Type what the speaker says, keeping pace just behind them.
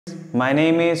my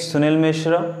name is Sunil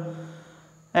Mishra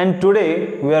and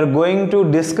today we are going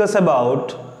to discuss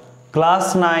about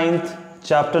class 9th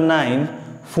chapter 9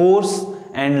 force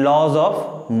and laws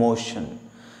of motion.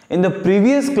 In the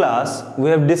previous class we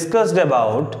have discussed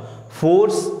about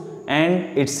force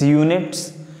and its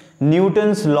units,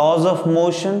 Newton's laws of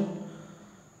motion,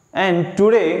 and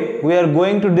today we are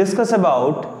going to discuss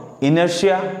about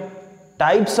inertia,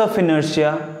 types of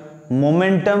inertia,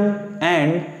 momentum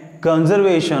and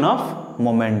conservation of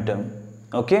momentum.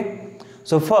 Okay,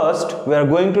 so first we are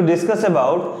going to discuss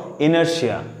about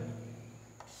inertia.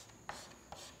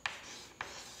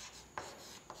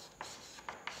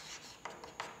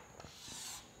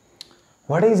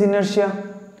 What is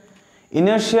inertia?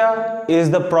 Inertia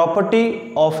is the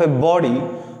property of a body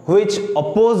which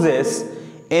opposes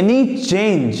any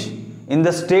change in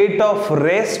the state of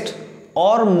rest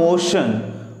or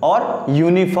motion or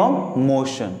uniform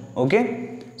motion.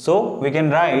 Okay, so we can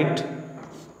write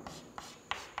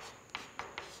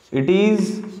it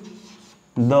is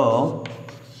the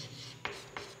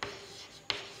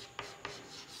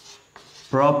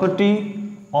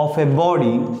property of a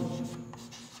body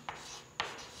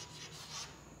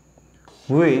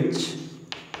which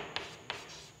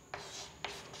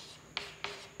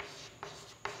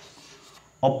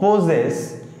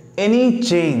opposes any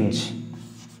change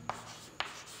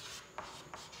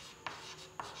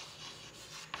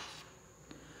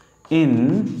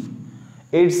in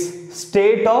its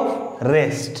state of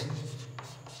rest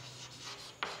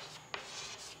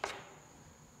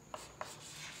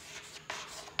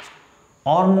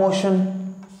or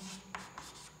motion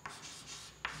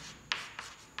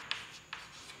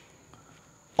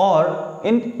or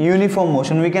in uniform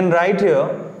motion. We can write here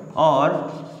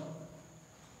or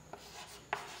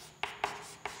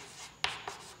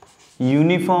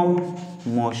uniform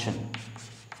motion.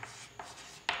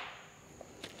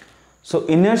 So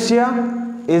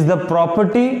inertia is the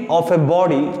property of a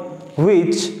body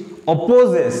which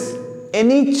opposes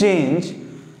any change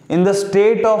in the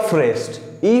state of rest.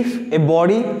 If a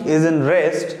body is in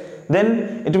rest,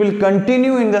 then it will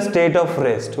continue in the state of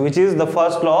rest, which is the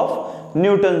first law of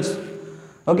Newton's.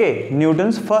 Okay,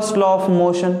 Newton's first law of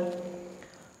motion.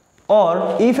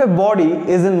 Or if a body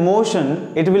is in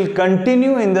motion, it will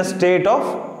continue in the state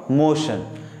of motion,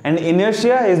 and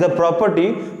inertia is the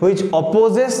property which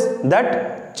opposes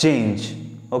that change.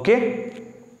 Okay,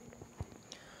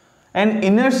 and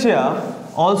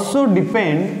inertia also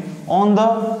depend on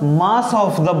the mass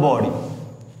of the body.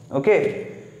 Okay,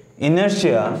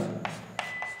 inertia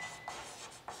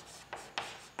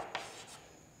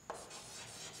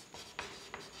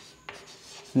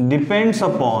depends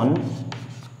upon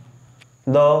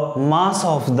the mass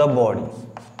of the body.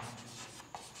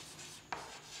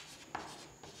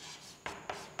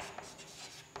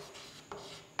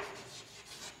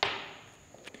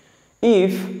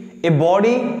 If a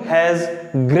body has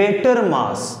greater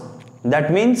mass,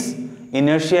 that means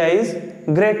inertia is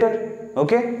greater.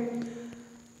 Okay,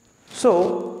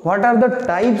 so what are the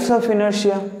types of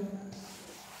inertia?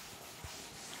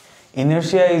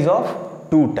 Inertia is of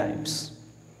two types.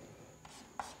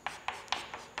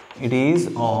 It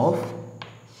is of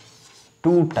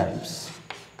two types.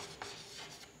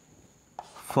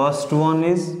 First one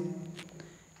is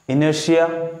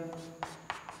inertia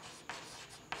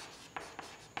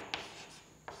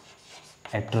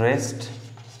at rest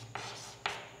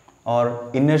or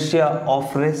inertia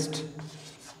of rest,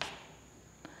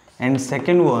 and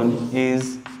second one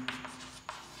is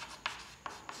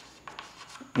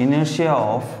inertia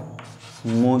of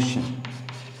motion.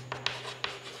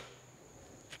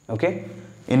 Okay,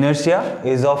 inertia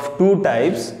is of two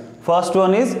types. First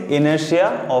one is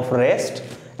inertia of rest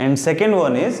and second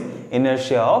one is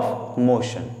inertia of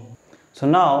motion. So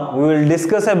now we will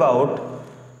discuss about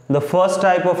the first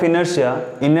type of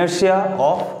inertia, inertia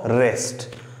of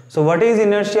rest. So what is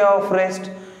inertia of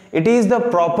rest? It is the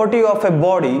property of a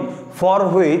body for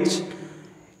which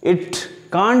it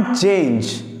can't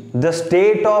change the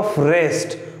state of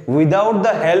rest without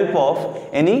the help of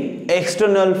any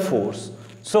external force.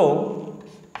 So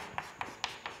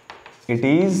it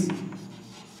is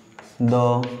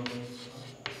the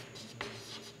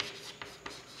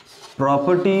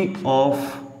property of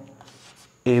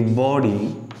a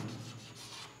body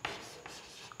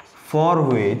for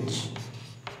which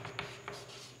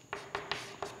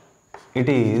it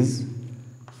is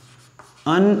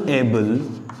unable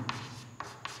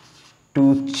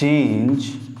to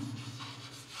change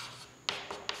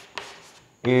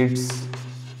its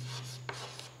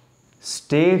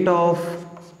state of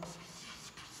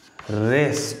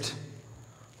rest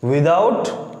without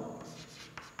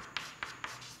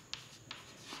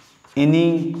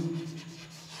any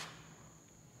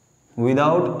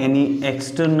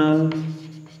external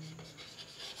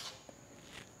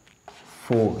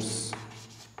force.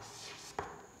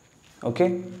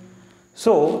 Okay,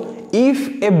 so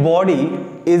if a body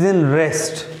is in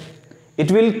rest,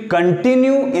 it will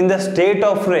continue in the state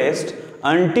of rest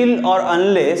until or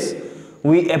unless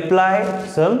we apply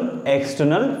some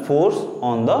external force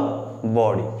on the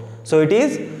body. So it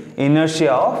is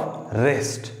inertia of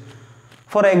rest.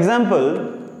 For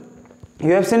example,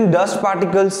 you have seen dust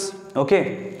particles.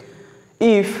 Okay,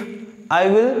 if I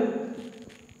will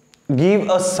give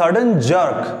a sudden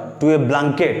jerk to a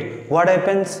blanket, what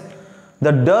happens?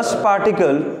 The dust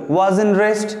particle was in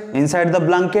rest inside the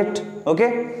blanket.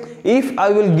 Okay, if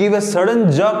I will give a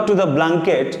sudden jerk to the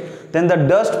blanket, then the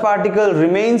dust particle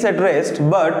remains at rest,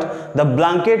 but the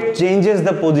blanket changes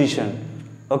the position.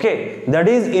 Okay, that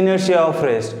is inertia of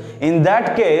rest. In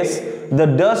that case, the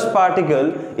dust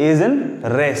particle is in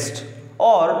rest.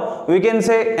 Or we can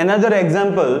say another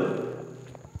example.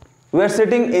 We are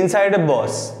sitting inside a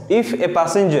bus. If a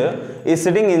passenger is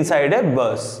sitting inside a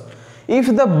bus, if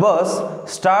the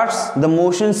bus starts the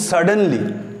motion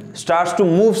suddenly, starts to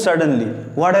move suddenly,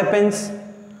 what happens?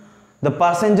 The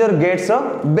passenger gets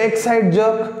a backside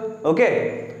jerk.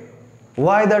 Okay,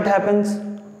 why that happens?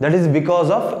 That is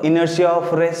because of inertia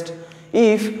of rest.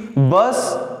 If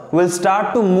bus will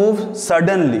start to move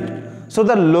suddenly, so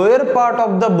the lower part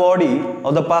of the body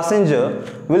of the passenger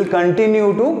will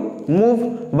continue to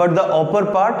move, but the upper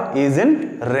part is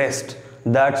in rest.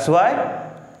 That's why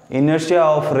inertia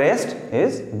of rest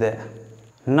is there.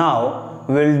 Now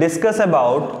we will discuss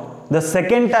about the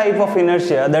second type of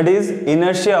inertia, that is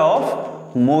inertia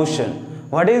of motion.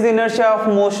 What is inertia of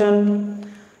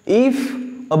motion? If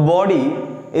a body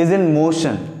is in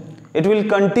motion, it will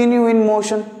continue in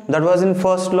motion. That was in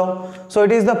first law. So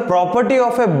it is the property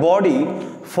of a body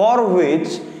for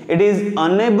which it is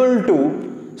unable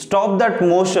to stop that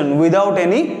motion without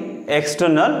any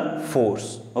external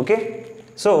force. Okay,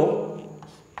 so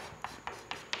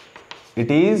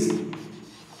it is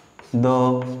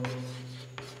the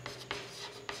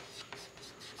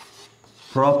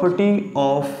property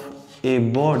of a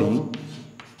body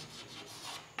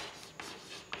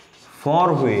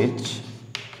for which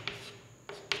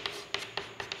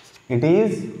it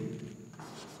is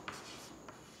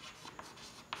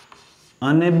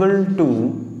unable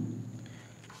to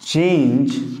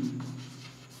change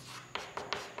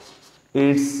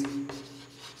its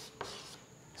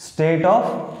state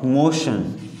of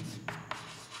motion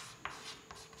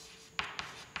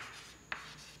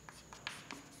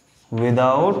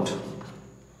without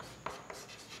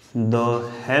the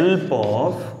help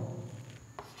of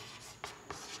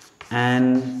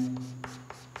an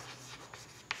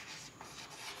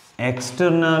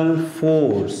external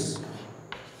force.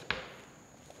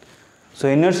 So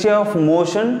inertia of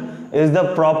motion is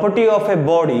the property of a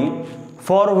body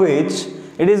for which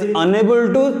it is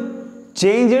unable to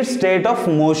change its state of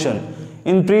motion.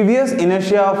 In previous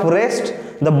inertia of rest,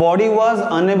 the body was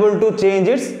unable to change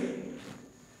its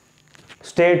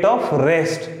state of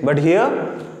rest, but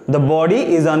here the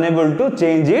body is unable to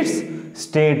change its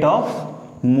state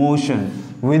of motion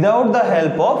without the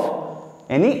help of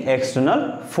any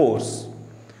external force.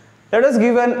 Let us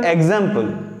give an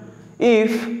example.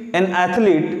 If an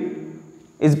athlete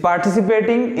is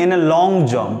participating in a long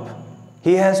jump,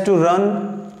 he has to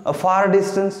run a far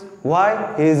distance.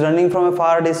 Why? He is running from a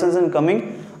far distance and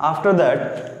coming. After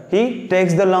that, he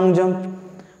takes the long jump.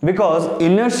 Because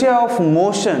inertia of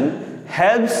motion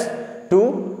helps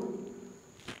to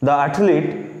the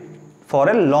athlete for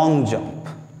a long jump.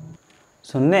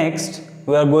 So next,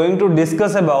 we are going to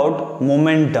discuss about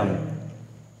momentum.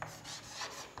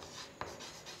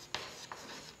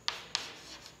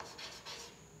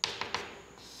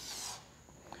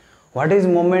 What is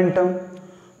momentum?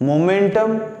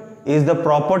 Momentum is the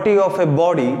property of a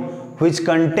body which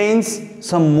contains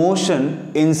some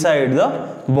motion inside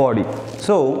the body.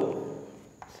 So,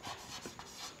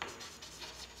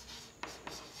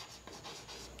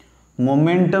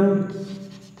 momentum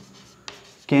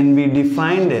can be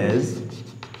defined as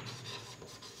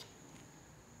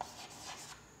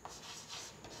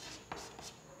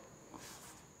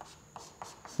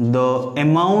the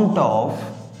amount of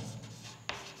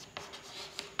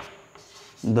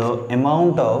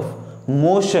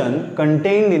motion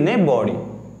contained in a body.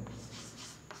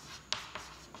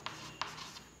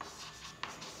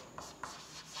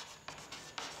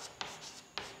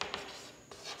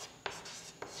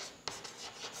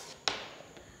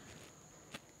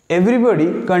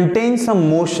 Everybody contains some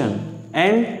motion,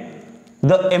 and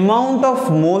the amount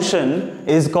of motion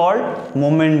is called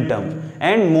momentum,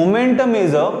 and momentum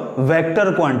is a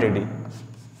vector quantity.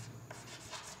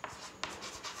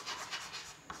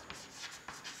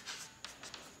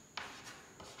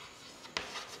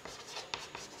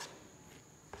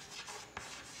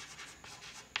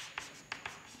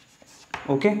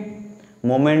 Okay,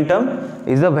 momentum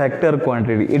is a vector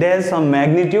quantity. It has some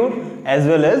magnitude as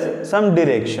well as some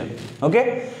direction.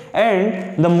 Okay,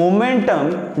 and the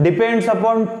momentum depends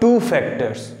upon two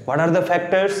factors. What are the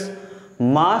factors?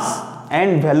 Mass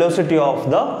and velocity of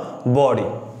the body.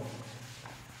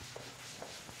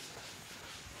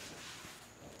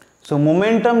 So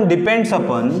momentum depends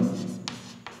upon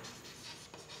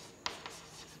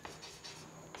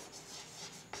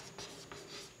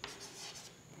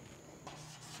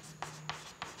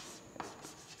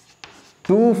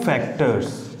two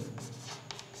factors.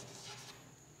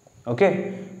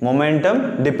 Okay,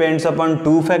 momentum depends upon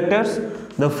two factors.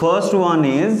 The first one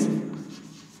is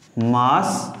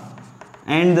mass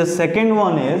and the second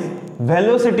one is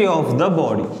velocity of the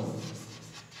body.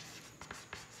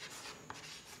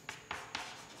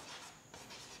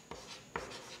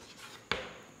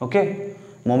 Okay,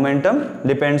 momentum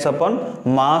depends upon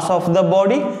mass of the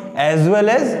body as well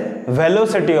as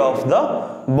velocity of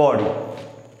the body.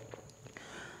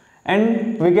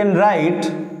 And we can write,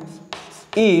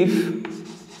 if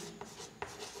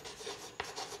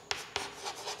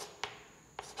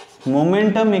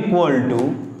momentum equal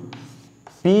to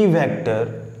p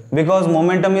vector, because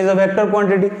momentum is a vector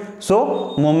quantity,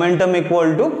 so momentum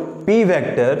equal to p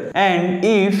vector, and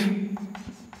if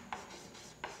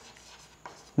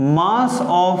mass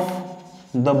of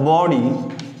the body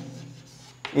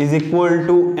is equal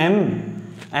to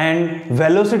m and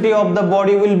velocity of the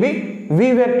body will be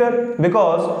v vector,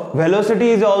 because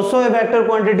velocity is also a vector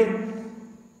quantity.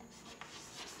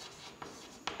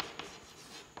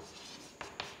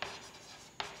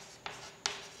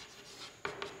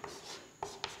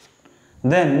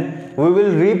 Then we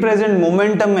will represent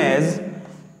momentum as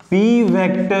p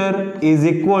vector is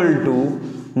equal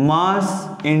to mass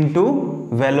into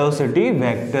velocity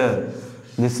vector.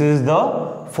 This is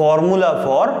the formula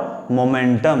for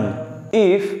momentum.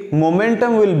 If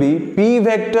momentum will be p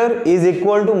vector is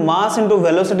equal to mass into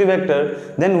velocity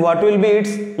vector, then what will be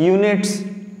its units?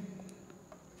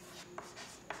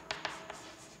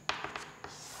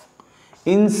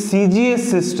 In CGS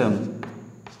system,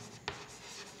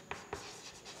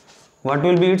 what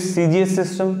will be its CGS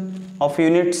system of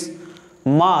units?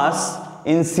 Mass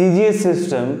in CGS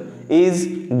system is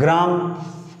gram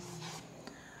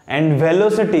and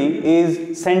velocity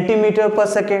is centimeter per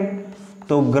second.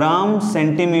 So gram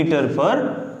centimeter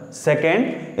per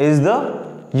second is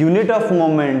the unit of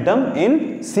momentum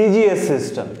in CGS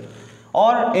system.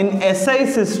 Or in SI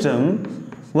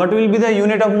system, what will be the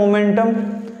unit of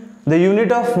momentum? The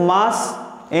unit of mass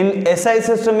in SI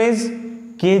system is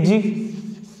kg,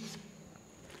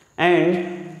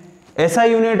 and SI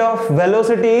unit of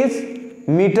velocity is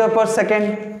meter per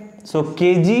second. So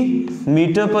kg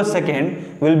meter per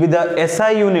second will be the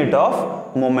SI unit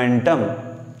of momentum.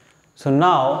 So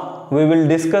now we will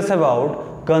discuss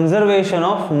about conservation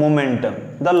of momentum,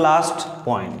 the last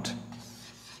point.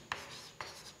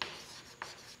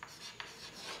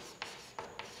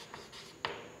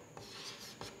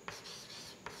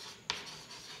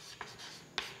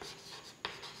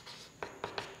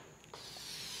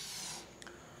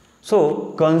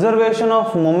 So conservation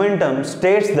of momentum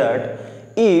states that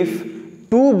if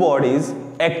two bodies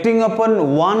acting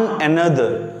upon one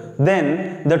another,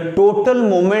 then the total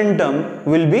momentum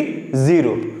will be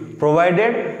zero,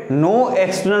 provided no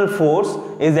external force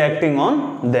is acting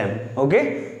on them.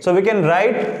 Okay, so we can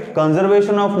write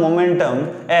conservation of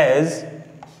momentum as,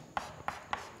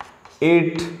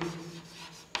 it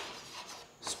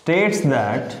states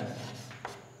that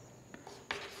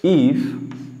if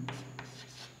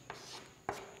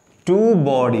two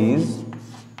bodies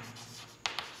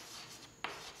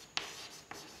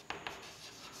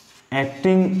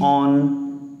acting on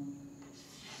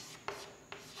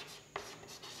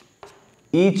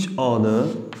each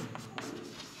other,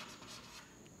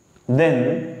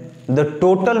 then the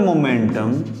total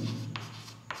momentum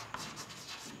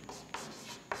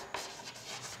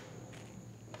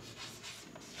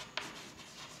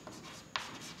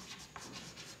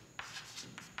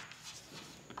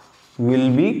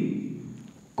will be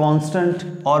constant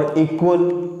or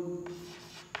equal.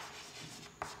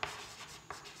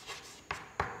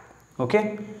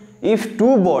 Okay, if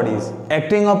two bodies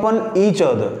acting upon each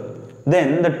other,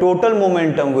 then the total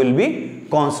momentum will be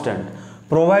constant,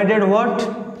 provided what?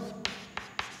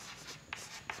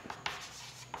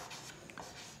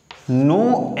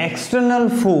 no external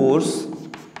force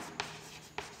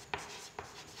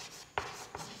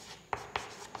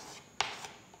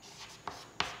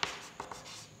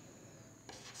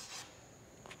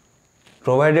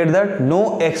provided that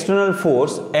no external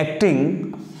force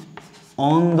acting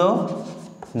on the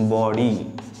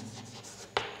body.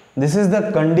 This is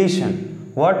the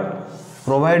condition. What?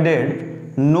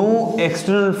 Provided no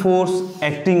external force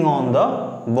acting on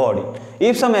the body.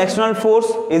 If some external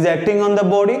force is acting on the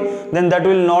body, then that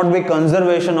will not be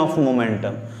conservation of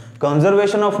momentum.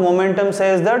 Conservation of momentum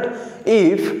says that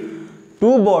if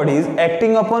two bodies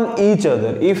acting upon each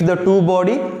other, if the two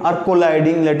bodies are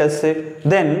colliding, let us say,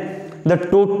 then the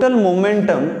total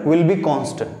momentum will be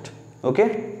constant.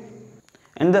 Okay?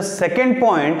 And the second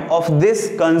point of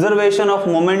this conservation of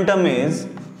momentum is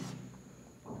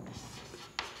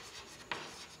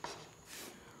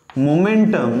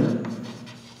momentum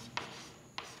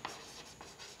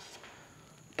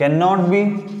cannot be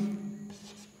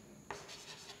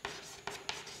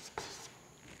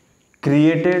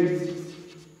created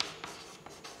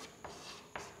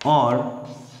or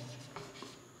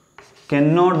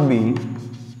cannot be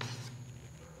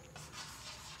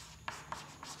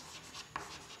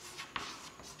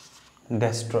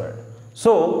destroyed.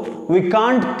 So we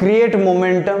can't create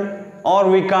momentum or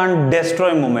we can't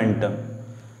destroy momentum.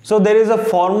 So there is a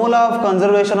formula of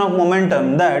conservation of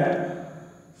momentum that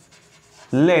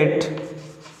let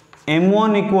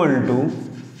m1 equal to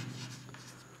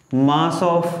mass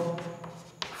of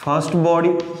first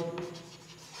body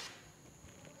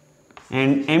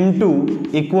and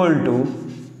m2 equal to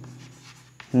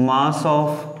mass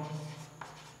of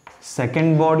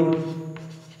second body.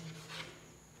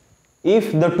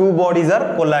 If the two bodies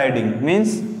are colliding,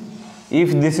 means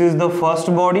if this is the first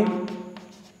body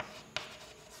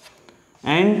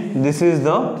and this is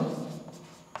the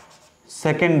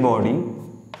second body,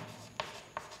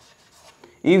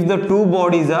 if the two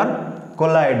bodies are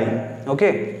colliding,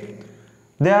 okay,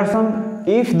 there are some,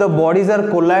 if the bodies are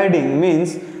colliding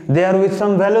means they are with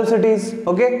some velocities,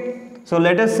 okay. So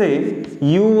let us say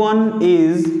u1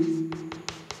 is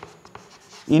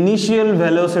initial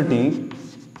velocity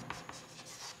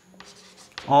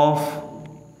of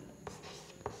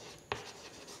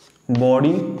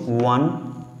body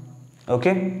 1,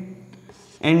 okay,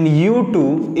 and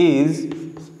u2 is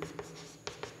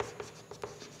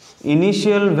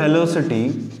initial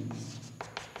velocity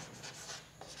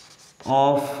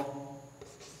of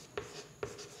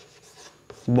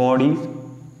body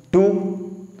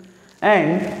 2,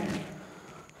 and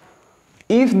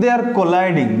if they are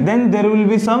colliding then there will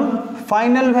be some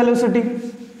final velocity.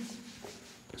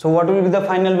 So what will be the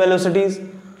final velocities?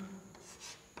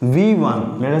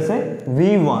 v1, let us say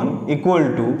v1 equal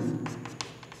to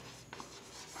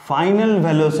final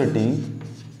velocity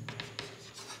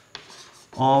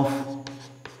of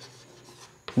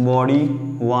body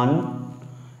 1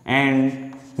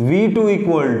 and v2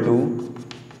 equal to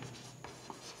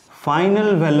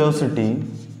final velocity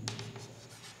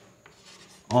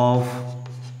of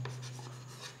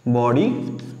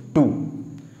body 2.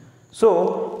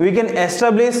 So we can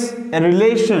establish a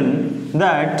relation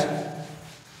that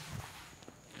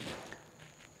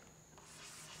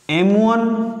m1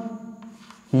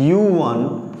 u1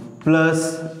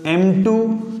 plus m2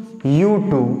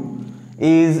 u2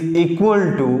 is equal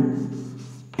to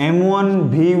m1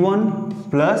 v1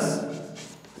 plus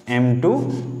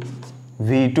m2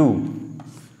 v2.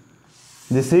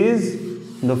 This is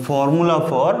the formula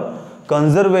for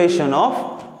conservation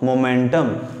of momentum,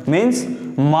 means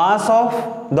mass of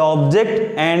the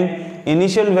object and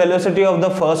initial velocity of the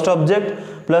first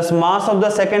object plus mass of the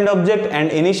second object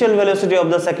and initial velocity of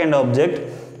the second object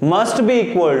must be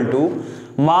equal to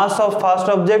mass of first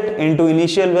object into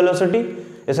initial velocity,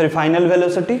 final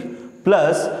velocity,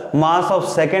 plus mass of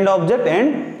second object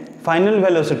and final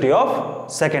velocity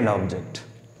of second object.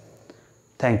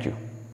 Thank you.